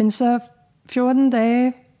 Men så 14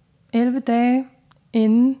 dage, 11 dage,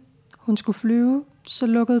 inden hun skulle flyve, så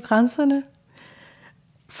lukkede grænserne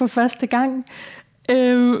for første gang.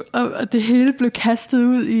 Og det hele blev kastet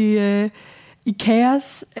ud i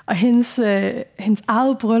kaos. Og hendes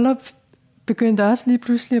eget bryllup begyndte også lige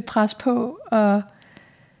pludselig at presse på. Og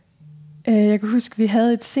jeg kan huske, at vi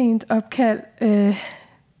havde et sent opkald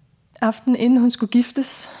aften inden hun skulle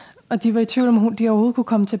giftes. Og de var i tvivl om, de overhovedet kunne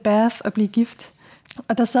komme til Bath og blive gift.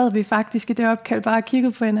 Og der sad vi faktisk i det opkald bare og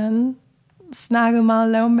kiggede på hinanden. Snakkede meget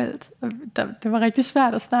lavmældt. Det var rigtig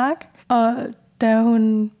svært at snakke. Og da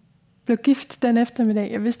hun blev gift den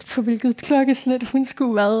eftermiddag, jeg vidste på hvilket klokkeslæt hun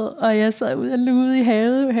skulle være, og jeg sad ude og lude i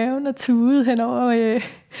haven og tudede henover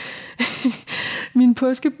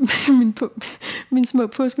mine små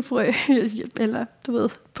påskefrø, eller du ved,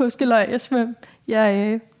 påskeløg,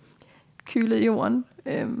 jeg kylede jorden.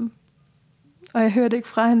 Og jeg hørte ikke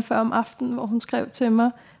fra hende før om aftenen, hvor hun skrev til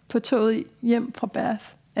mig på toget hjem fra Bath,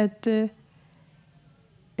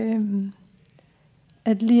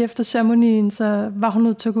 at lige efter ceremonien, så var hun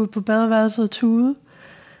nødt til at gå ud på badeværelset og tude.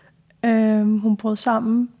 Hun brød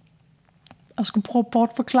sammen og skulle prøve at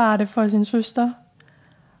bortforklare det for sin søster.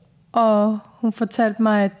 Og hun fortalte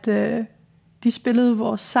mig, at de spillede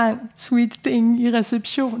vores sang Sweet Thing i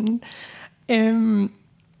receptionen.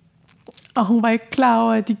 Og hun var ikke klar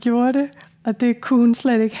over, at de gjorde det, og det kunne hun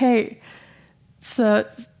slet ikke have. Så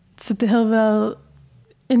det havde været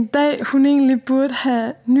en dag, hun egentlig burde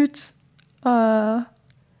have nyt. Og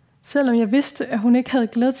selvom jeg vidste, at hun ikke havde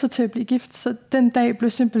glædet sig til at blive gift, så den dag blev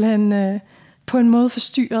simpelthen på en måde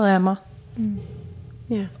forstyrret af mig. Mm.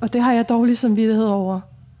 Yeah. Og det har jeg dårlig samvittighed over.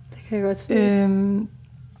 Det kan jeg godt se.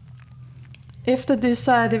 Efter det,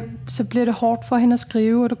 så bliver det hårdt for hende at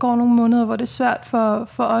skrive, og der går nogle måneder, hvor det er svært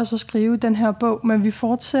for os at skrive den her bog, men vi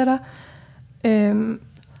fortsætter.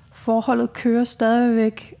 Forholdet kører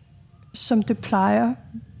stadigvæk, som det plejer.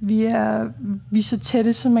 Vi er så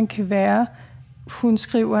tætte, som man kan være. Hun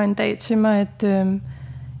skriver en dag til mig, at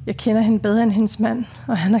jeg kender hende bedre end hendes mand,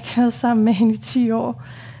 og han har været sammen med hende i 10 år.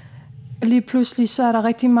 Og lige pludselig så er der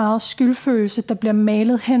rigtig meget skyldfølelse, der bliver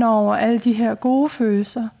malet hen over alle de her gode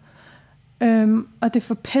følelser. Og det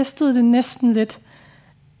forpestede det næsten lidt.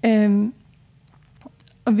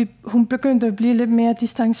 Og hun begyndte at blive lidt mere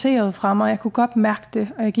distanceret fra mig. Jeg kunne godt mærke det,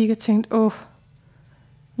 og jeg gik og tænkte,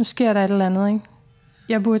 nu sker der et eller andet, ikke?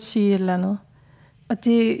 Jeg burde sige et eller andet.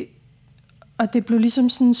 Og det blev ligesom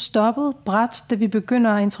sådan stoppet brat, da vi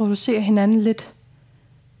begynder at introducere hinanden lidt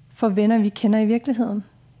for venner, vi kender i virkeligheden.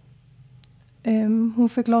 Hun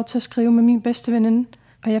fik lov til at skrive med min bedste veninde,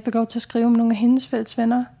 og jeg fik lov til at skrive med nogle af hendes fælles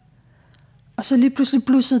venner. Og så lige pludselig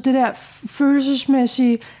blussede det der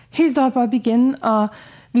følelsesmæssige helt op igen, og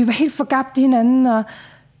vi var helt forgabt i hinanden, og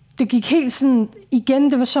det gik helt sådan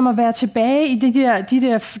igen. Det var som at være tilbage i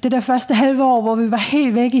det der første halve år, hvor vi var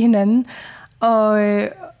helt væk i hinanden. Og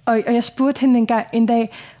jeg spurgte hende en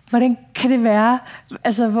dag, hvordan kan det være?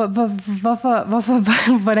 Altså,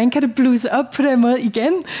 hvordan kan det blusse op på den måde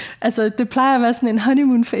igen? Altså, det plejer at være sådan en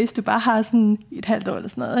honeymoon phase, du bare har sådan et halvt år eller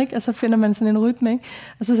sådan noget, ikke? Og så finder man sådan en rytme, ikke?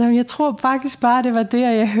 Og så sagde hun, jeg tror faktisk bare, det var det,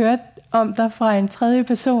 jeg hørte om dig fra en tredje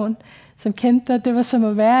person, som kendte dig. Det var som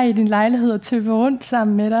at være i din lejlighed og tøve rundt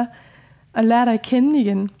sammen med dig, og lære dig at kende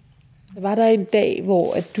igen. Var der en dag,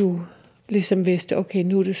 hvor at du ligesom vidste, okay,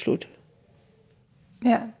 nu er det slut?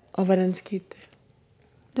 Ja. Og hvordan skete det?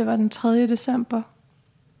 Det var den 3. december.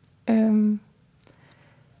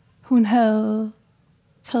 Hun havde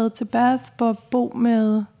taget til Bath for at bo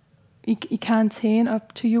med i karantæne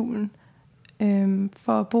op til julen,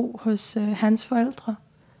 for at bo hos hans forældre.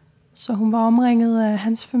 Så hun var omringet af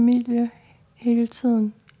hans familie hele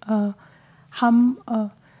tiden, og ham og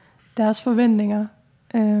deres forventninger.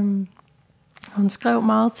 Hun skrev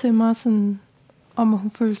meget til mig, sådan, om at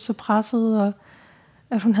hun følte sig presset, og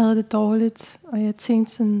at hun havde det dårligt. Og jeg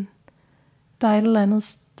tænkte sådan, der er et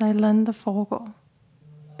eller andet, der foregår.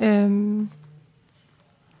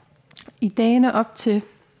 I dagene op til,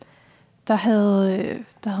 der havde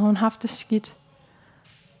hun haft det skidt.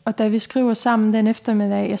 Og da vi skriver sammen den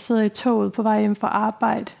eftermiddag, jeg sidder i toget på vej hjem fra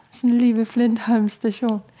arbejde, sådan lige ved Flintholm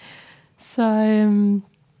station, så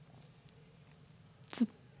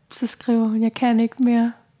skriver hun, jeg kan ikke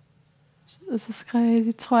mere. Og så skrev jeg,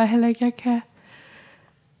 det tror jeg heller ikke, jeg kan.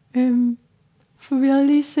 For vi havde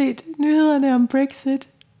lige set nyhederne om Brexit,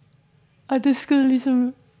 og det skød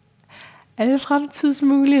ligesom alle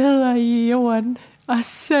fremtidsmuligheder i jorden. Og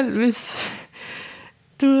selv hvis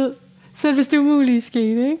det umulige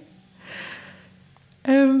skete, ikke?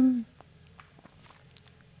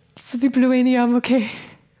 Så vi blev enige om, okay,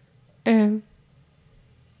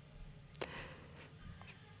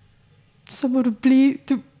 så må du blive,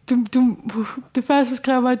 det første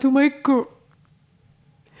skrev mig, at du må ikke gå.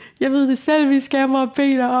 Jeg ved det selv, vi skal mig og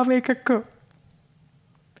bede dig om ikke at gå.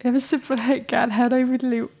 Jeg vil simpelthen gerne have dig i mit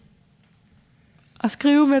liv. Og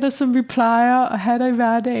skrive med dig, som vi plejer, og have dig i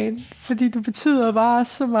hverdagen. Fordi du betyder bare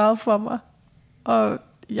så meget for mig. Og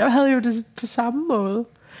jeg havde jo det på samme måde.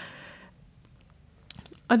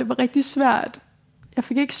 Og det var rigtig svært. Jeg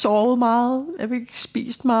fik ikke sovet meget. Jeg fik ikke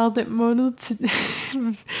spist meget den måned.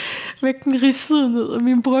 Vægten ridsede ned, og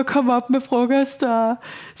min bror kom op med frokost og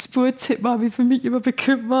spurgte til mig, og min familie var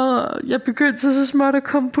bekymret. Og jeg begyndte så småt at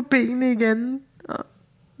komme på benene igen. Og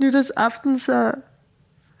nytårsaften så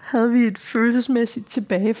havde vi et følelsesmæssigt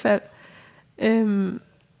tilbagefald.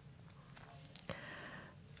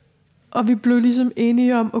 Og vi blev ligesom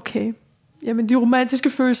enige om, okay, jamen de romantiske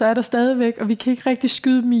følelser er der stadigvæk, og vi kan ikke rigtig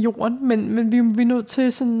skyde dem i jorden, men vi er nødt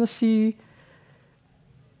til sådan at sige,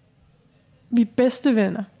 vi er bedste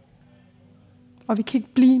venner, og vi kan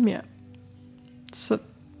ikke blive mere. Så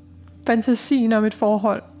fantasien om et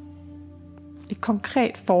forhold, et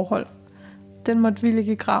konkret forhold, den måtte vi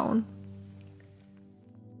lægge i graven.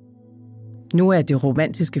 Nu er det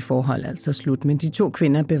romantiske forhold altså slut, men de 2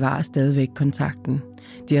 kvinder bevarer stadigvæk kontakten.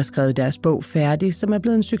 De har skrevet deres bog færdig, som er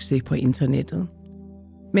blevet en succes på internettet.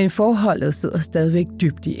 Men forholdet sidder stadigvæk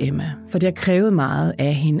dybt i Emma, for det har krævet meget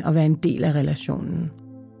af hende at være en del af relationen.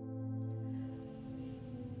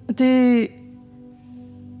 Det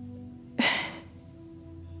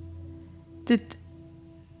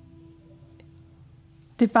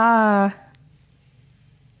er bare...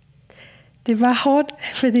 Det er bare hårdt,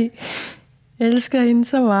 fordi jeg elsker hende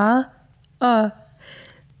så meget. Og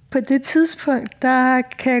på det tidspunkt, der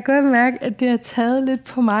kan jeg godt mærke, at det har taget lidt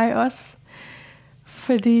på mig også.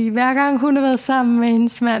 Fordi hver gang hun har været sammen med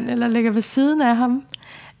hendes mand, eller ligger ved siden af ham,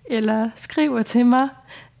 eller skriver til mig,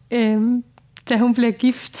 da hun bliver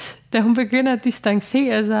gift, da hun begynder at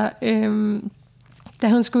distancere sig, da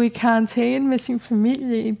hun skulle i karantæne med sin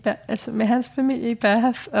familie, altså med hans familie i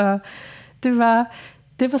Bath, og det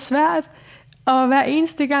var svært. Og hver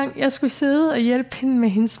eneste gang, jeg skulle sidde og hjælpe hende med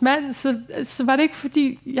hendes mand, så var det ikke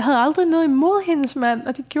fordi, jeg havde aldrig noget imod hendes mand,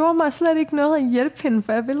 og det gjorde mig slet ikke noget at hjælpe hende,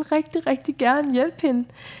 for jeg ville rigtig, rigtig gerne hjælpe hende.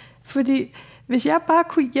 Fordi hvis jeg bare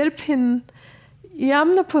kunne hjælpe hende i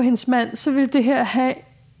armene på hendes mand, så ville det her have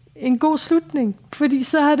en god slutning. Fordi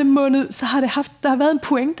så har der har været en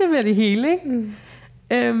pointe ved det hele, ikke?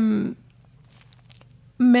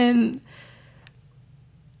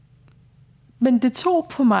 Men det tog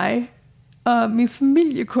på mig, og min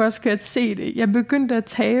familie kunne også godt se det. Jeg begyndte at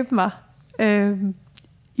tabe mig.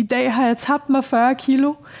 I dag har jeg tabt mig 40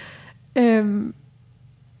 kilo.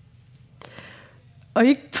 Og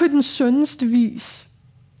ikke på den sundeste vis.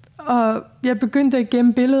 Og jeg begyndte at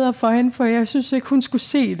gemme billeder for hende, for jeg synes ikke, hun skulle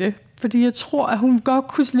se det. Fordi jeg tror, at hun godt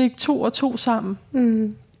kunne lægge 2 og 2 sammen.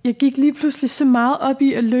 Jeg gik lige pludselig så meget op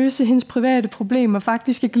i at løse hendes private problemer.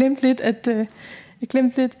 Faktisk, jeg glemte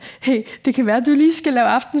lidt, hey, det kan være, at du lige skal lave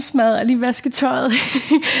aftensmad og lige vaske tøjet.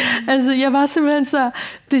 Altså, jeg var simpelthen så...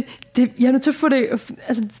 jeg er nødt til at få det...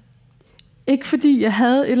 Altså, ikke fordi jeg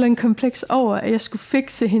havde et eller andet kompleks over, at jeg skulle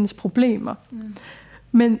fikse hendes problemer.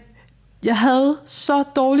 Men jeg havde så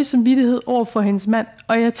dårlig samvittighed over for hendes mand,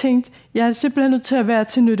 og jeg tænkte, jeg er simpelthen nødt til at være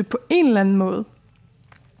til nytte på en eller anden måde.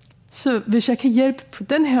 Så hvis jeg kan hjælpe på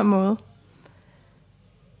den her måde,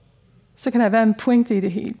 så kan der være en pointe i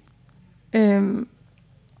det hele.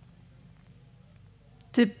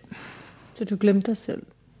 Så du glemte dig selv?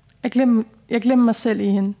 Jeg glemte mig selv i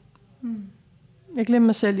hende. Jeg glemte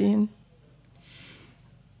mig selv i hende.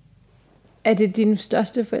 Er det din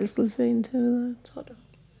største forelskelse indtil videre, tror du?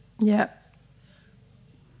 Ja.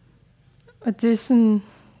 Og det er sådan...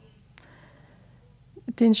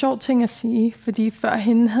 Det er en sjov ting at sige, fordi før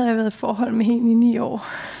hende havde jeg været i forhold med hende i 9 år.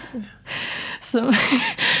 Ja.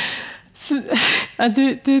 Og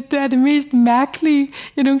det er det mest mærkelige,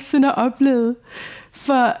 jeg nogensinde har oplevet.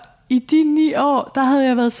 For i de 9 år, der havde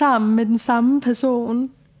jeg været sammen med den samme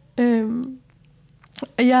person.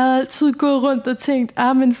 Og jeg havde altid gået rundt og tænkt,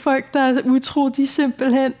 men folk, der er utro, de er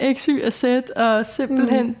simpelthen X, Y og Z, og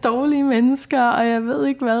simpelthen dårlige mennesker, og jeg ved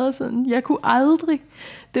ikke hvad. Og sådan. Jeg kunne aldrig.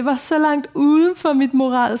 Det var så langt uden for mit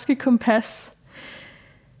moralske kompas.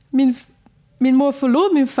 Min mor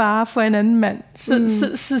forlod min far for en anden mand.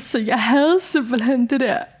 Så jeg havde simpelthen det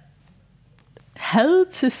der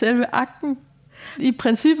had til selve akten. I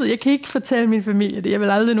princippet, jeg kan ikke fortælle min familie det. Jeg vil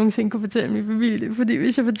aldrig nogensinde kunne fortælle min familie det. Fordi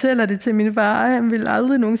hvis jeg fortæller det til min far, han vil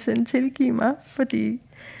aldrig nogensinde tilgive mig. Fordi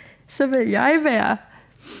så vil jeg være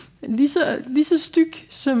lige så styg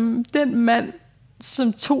som den mand,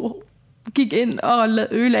 som gik ind og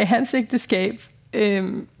ødelagde hans ægteskab.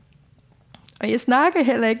 Og jeg snakker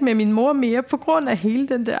heller ikke med min mor mere på grund af hele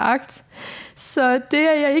den der akt. Så det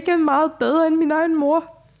er jeg ikke meget bedre end min egen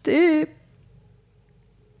mor. Det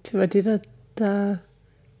var det, der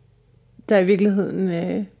der i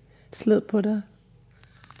virkeligheden sled på dig?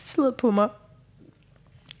 Det sled på mig.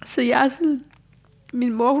 Så jeg er sådan...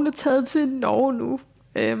 Min mor, hun er taget til Norge nu.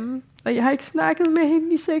 Og jeg har ikke snakket med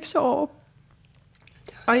hende i 6 år.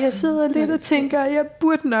 Og jeg sidder lidt og tænker, at jeg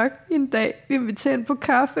burde nok en dag invitere hende på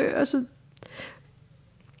kaffe, og så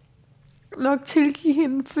nok tilgive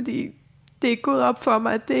hende, fordi det er gået op for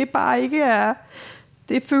mig, at det bare ikke er...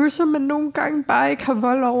 Det er følelser, man nogle gange bare ikke har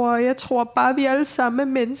vold over, og jeg tror bare, vi alle sammen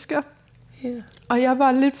er mennesker. Yeah. Og jeg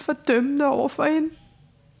var lidt fordømmende over for hende.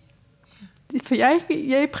 For jeg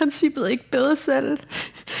er i princippet ikke bedre selv.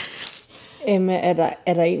 Emma,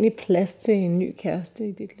 er der egentlig plads til en ny kæreste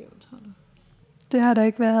i dit liv, tror du? Det har der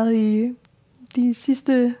ikke været i de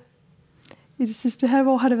sidste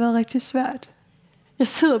halvår, har det været rigtig svært. Jeg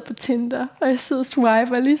sidder på Tinder, og jeg sidder og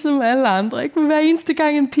swiper ligesom alle andre. Ikke? Men hver eneste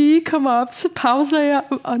gang en pige kommer op, så pauser jeg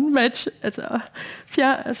unmatch. Altså,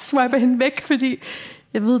 jeg swiper hende væk, fordi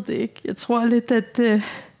jeg ved det ikke. Jeg tror lidt, at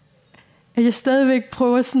jeg stadigvæk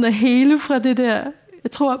prøver sådan at hele fra det der.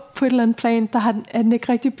 Jeg tror på et eller andet plan, er den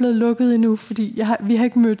ikke rigtig blevet lukket endnu, fordi vi har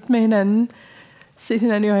ikke mødt med hinanden, set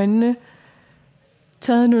hinanden i øjnene,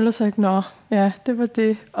 taget en øl og sagt, nå, ja, det var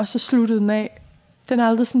det, og så sluttede den af. Den er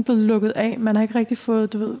aldrig sådan blevet lukket af. Man har ikke rigtig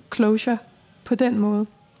fået, closure på den måde.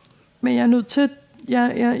 Men jeg er nødt til,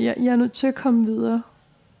 jeg er nødt til at komme videre.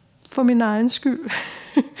 For min egen skyld.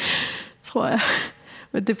 Tror jeg.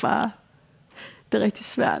 Men det er rigtig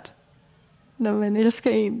svært. Når man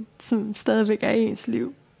elsker en, som stadigvæk er ens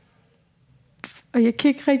liv. Og jeg kan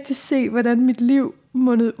ikke rigtig se, hvordan mit liv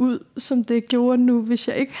mundede ud, som det gjorde nu, hvis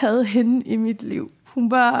jeg ikke havde hende i mit liv.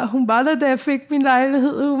 Hun var der, da jeg fik min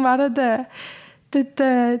lejlighed. Hun var der,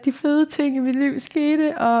 da de fede ting i mit liv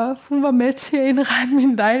skete, og hun var med til at indrette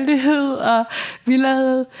min lejlighed, og vi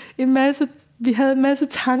havde en masse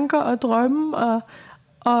tanker og drømme,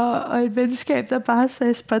 og et venskab, der bare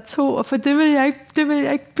sagde sparto, og for det vil jeg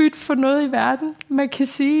ikke bytte for noget i verden. Man kan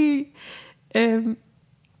sige,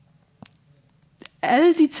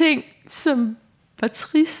 alle de ting, som var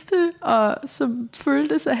triste, og som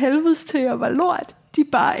føltes af helvedes til og var lort, de er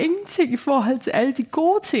bare ingenting i forhold til alle de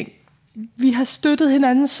gode ting. Vi har støttet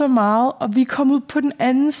hinanden så meget, og vi er kommet ud på den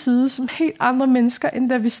anden side som helt andre mennesker, end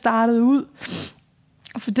da vi startede ud.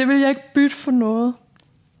 For det vil jeg ikke bytte for noget.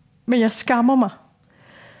 Men jeg skammer mig.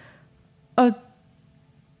 Og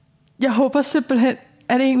jeg håber simpelthen,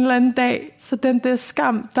 at en eller anden dag, så den der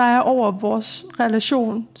skam, der er over vores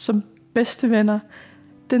relation som bedste venner,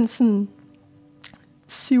 den sådan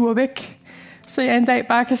siver væk. Så jeg en dag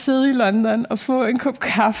bare kan sidde i London og få en kop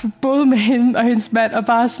kaffe, både med hende og hendes mand, og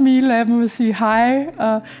bare smile af dem og sige hej,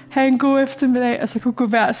 og have en god eftermiddag, og så kunne gå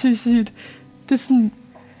hver sit. Det er sådan,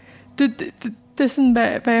 det er sådan,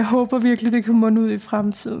 hvad jeg håber virkelig, det kan munde ud i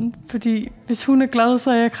fremtiden. Fordi hvis hun er glad,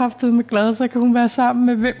 så er jeg kraftedeme glad, så kan hun være sammen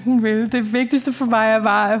med, hvem hun vil. Det vigtigste for mig er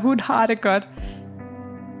bare, at hun har det godt.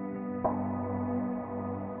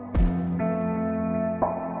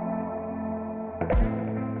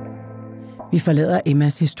 Vi forlader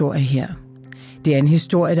Emmas historie her. Det er en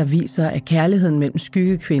historie, der viser, at kærligheden mellem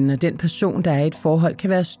skyggekvinden og den person, der er i et forhold, kan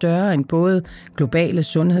være større end både globale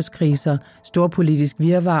sundhedskriser, storpolitisk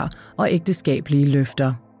virvar og ægteskabelige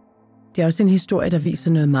løfter. Det er også en historie, der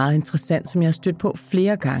viser noget meget interessant, som jeg har stødt på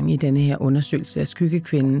flere gange i denne her undersøgelse af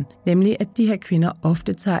skyggekvinden, nemlig at de her kvinder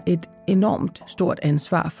ofte tager et enormt stort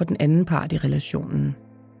ansvar for den anden part i relationen.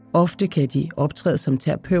 Ofte kan de optræde som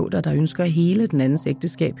terapeuter, der ønsker hele den andens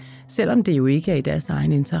ægteskab, selvom det jo ikke er i deres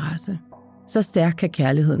egen interesse. Så stærk kan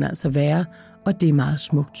kærligheden altså være, og det er meget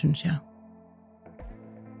smukt, synes jeg.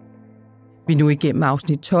 Vi er nu igennem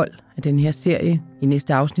afsnit 12 af den her serie. I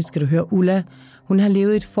næste afsnit skal du høre Ulla. Hun har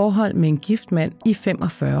levet et forhold med en gift mand i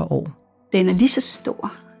 45 år. Den er lige så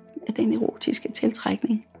stor af den erotiske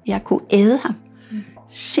tiltrækning. Jeg kunne æde ham.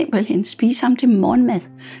 Simpelthen spise ham til morgenmad.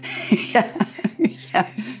 Ja.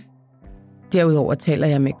 Derudover taler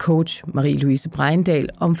jeg med coach Marie-Louise Breindal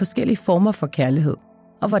om forskellige former for kærlighed,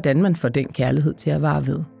 og hvordan man får den kærlighed til at vare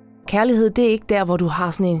ved. Kærlighed, det er ikke der, hvor du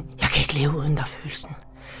har sådan en, jeg kan ikke leve uden der følelsen.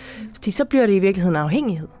 Fordi så bliver det i virkeligheden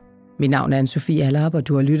afhængighed. Mit navn er Anne-Sophie Allerup, og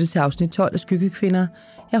du har lyttet til afsnit 12 af Skyggekvinder.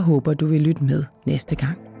 Jeg håber, du vil lytte med næste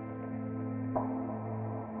gang.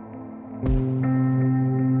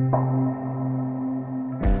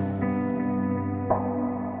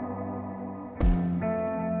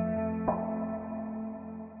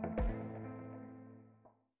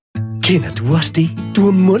 Kender du også det? Du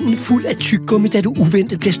har munden fuld af tyggegummi, da du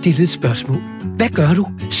uventet bliver stillet et spørgsmål. Hvad gør du?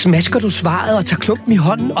 Smasker du svaret og tager klumpen i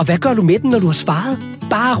hånden, og hvad gør du med den, når du har svaret?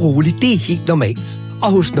 Bare roligt, det er helt normalt.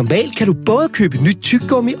 Og hos Normal kan du både købe nyt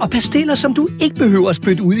tyggegummi og pastiller, som du ikke behøver at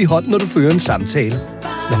spytte ud i hånden, når du fører en samtale.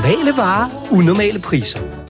 Normale varer, unormale priser.